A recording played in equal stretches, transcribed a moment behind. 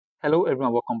Hello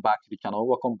everyone, welcome back to the channel.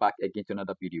 Welcome back again to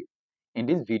another video. In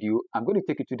this video, I'm going to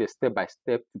take you through the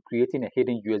step-by-step to creating a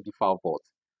hidden USB file vault.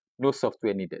 No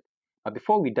software needed. But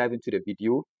before we dive into the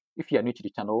video, if you are new to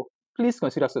the channel, please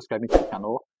consider subscribing to the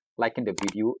channel, liking the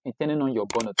video, and turning on your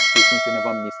bell notifications to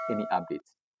never miss any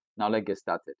updates. Now let's get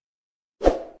started.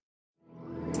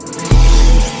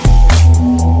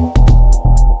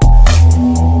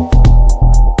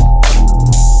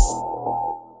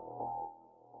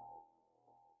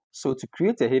 So to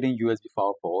create a hidden USB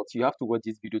file vault, you have to watch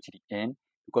this video to the end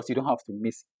because you don't have to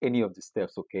miss any of the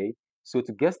steps, okay? So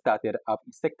to get started, I've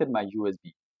inspected my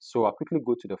USB. So I'll quickly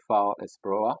go to the File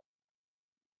Explorer.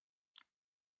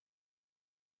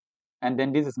 And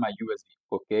then this is my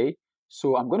USB, okay?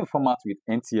 So I'm going to format with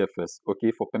NTFS,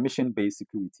 okay, for permission-based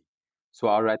security. So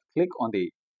I'll right-click on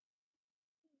the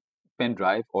pen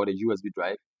drive or the USB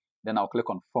drive. Then I'll click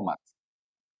on Format.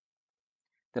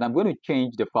 Then I'm going to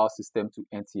change the file system to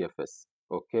NTFS,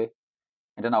 okay?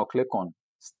 And then I'll click on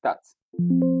Start.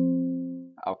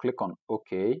 I'll click on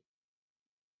OK.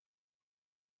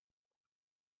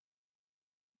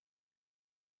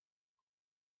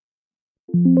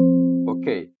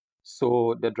 Okay,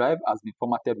 so the drive has been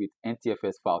formatted with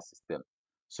NTFS file system.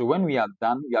 So when we are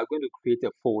done, we are going to create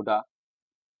a folder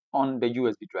on the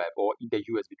USB drive or in the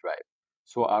USB drive.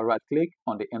 So I'll right click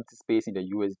on the empty space in the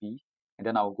USB and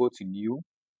then I'll go to New,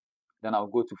 then I'll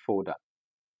go to Folder.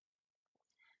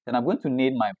 Then I'm going to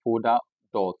name my folder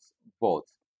 .vault.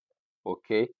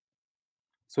 Okay,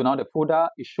 so now the folder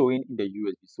is showing in the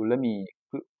USB. So let me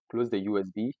close the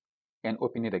USB and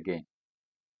open it again.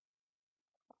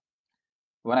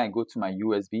 When I go to my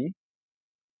USB,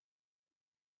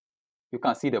 you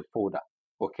can see the folder.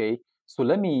 Okay, so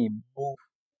let me move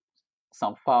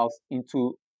some files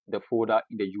into the folder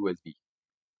in the USB.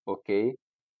 Okay,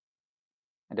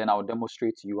 and then I'll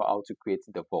demonstrate to you how to create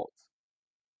the vault.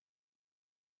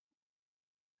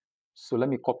 So let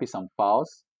me copy some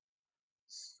files.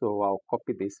 So I'll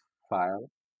copy this file,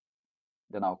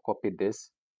 then I'll copy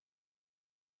this,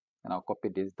 and I'll copy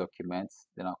these documents,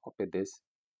 then I'll copy this.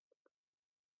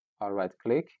 I'll right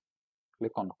click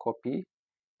on copy,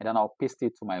 and then I'll paste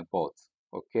it to my vault.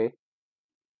 Okay.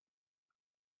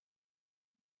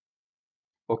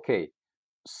 Okay.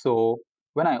 So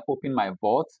when I open my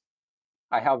vault,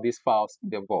 I have these files in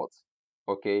the vault.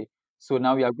 Okay. So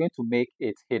now we are going to make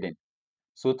it hidden.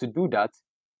 So to do that,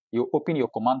 you open your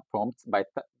command prompt by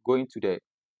going to the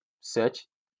search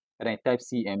and then type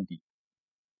cmd.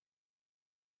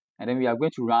 And then we are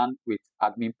going to run with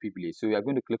admin privilege. So we are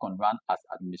going to click on run as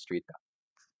administrator.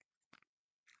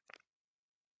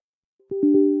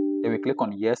 Then we click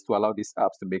on yes to allow these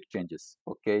apps to make changes.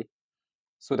 Okay.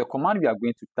 So the command we are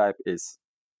going to type is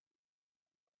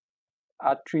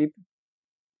attrib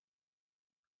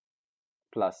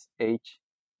plus h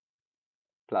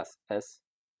plus s.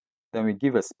 Then we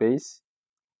give a space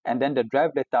and then the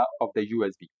drive letter of the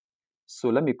USB. So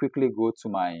let me quickly go to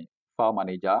my file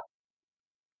manager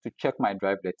to check my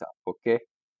drive letter. Okay.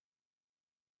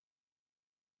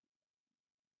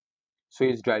 So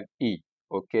it's drive E.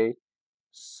 Okay.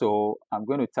 So I'm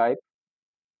going to type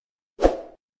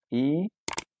E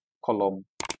column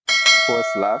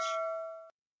backslash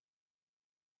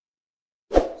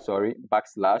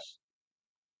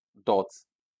dot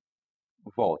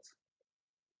vault.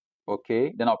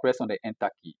 Okay, then I'll press on the enter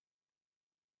key.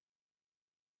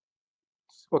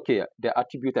 Okay, the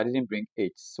attribute I didn't bring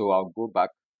H, so I'll go back.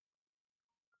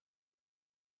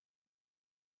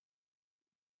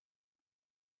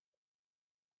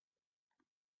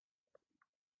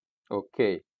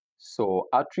 Okay, so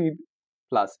attrib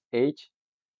plus H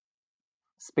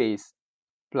space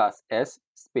plus S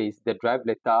space the drive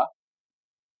letter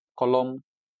column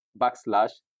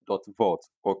backslash dot vault.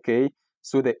 Okay,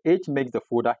 so the H makes the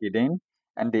folder hidden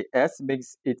and the S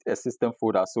makes it a system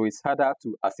folder, so it's harder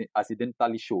to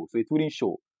accidentally show, so it wouldn't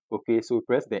show. Okay, so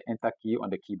press the enter key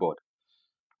on the keyboard.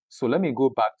 So let me go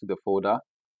back to the folder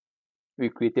we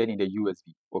created in the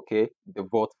USB, okay, the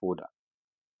vault folder.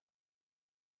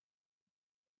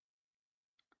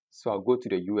 So I'll go to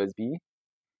the USB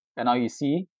and now you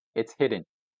see it's hidden.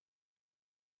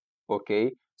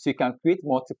 Okay, so you can create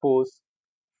multiples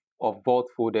of vault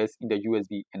folders in the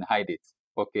USB and hide it.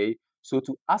 Okay, so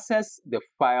to access the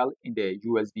file in the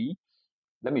USB,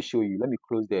 let me show you. Let me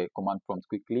close the command prompt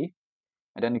quickly,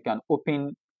 and then you can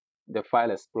open the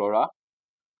file explorer,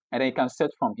 and then you can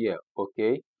search from here.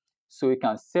 Okay, so you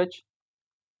can search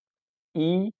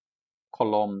E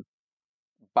column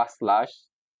backslash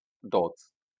dot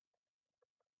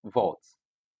vault.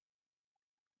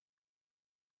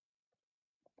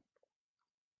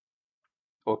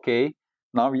 Okay,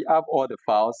 now we have all the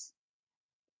files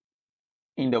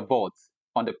in the vault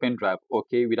on the pen drive,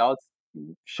 okay, without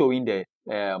showing the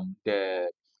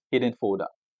hidden folder,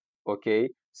 okay.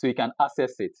 So you can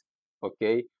access it,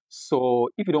 okay. So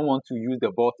if you don't want to use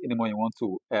the vault anymore, you want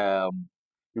to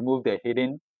remove the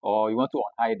hidden, or you want to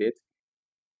unhide it,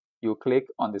 you click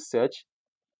on the search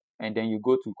and then you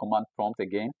go to command prompt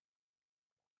again.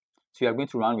 So you are going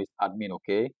to run with admin,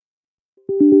 okay,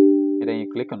 and then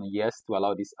you click on yes to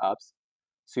allow these apps.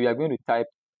 So you are going to type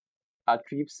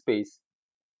attrib space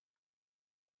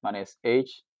minus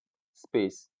h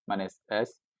space minus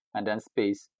s and then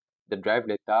space the drive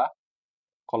letter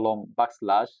column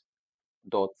backslash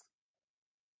dot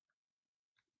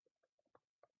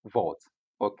vault,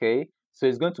 okay. So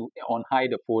it's going to unhide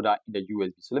the folder in the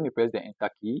USB. So let me press the enter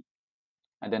key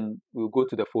and then we'll go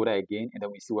to the folder again and then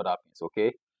we see what happens,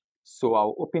 okay. So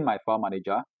I'll open my file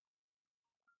manager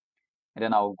and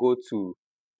then I'll go to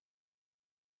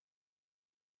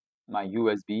my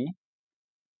USB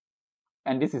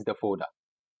and this is the folder,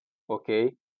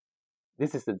 okay.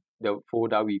 This is the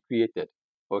folder we created,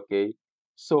 okay.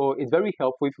 So it's very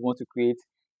helpful if you want to create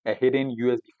a hidden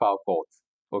USB file vault,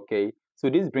 okay. So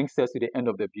this brings us to the end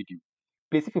of the video.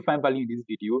 Please, if you find value in this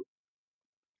video,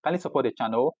 kindly support the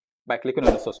channel by clicking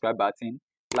on the subscribe button,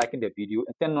 liking the video,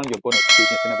 and turning on your bell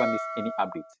notifications to never miss any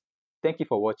updates. Thank you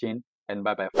for watching and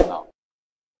bye bye for now.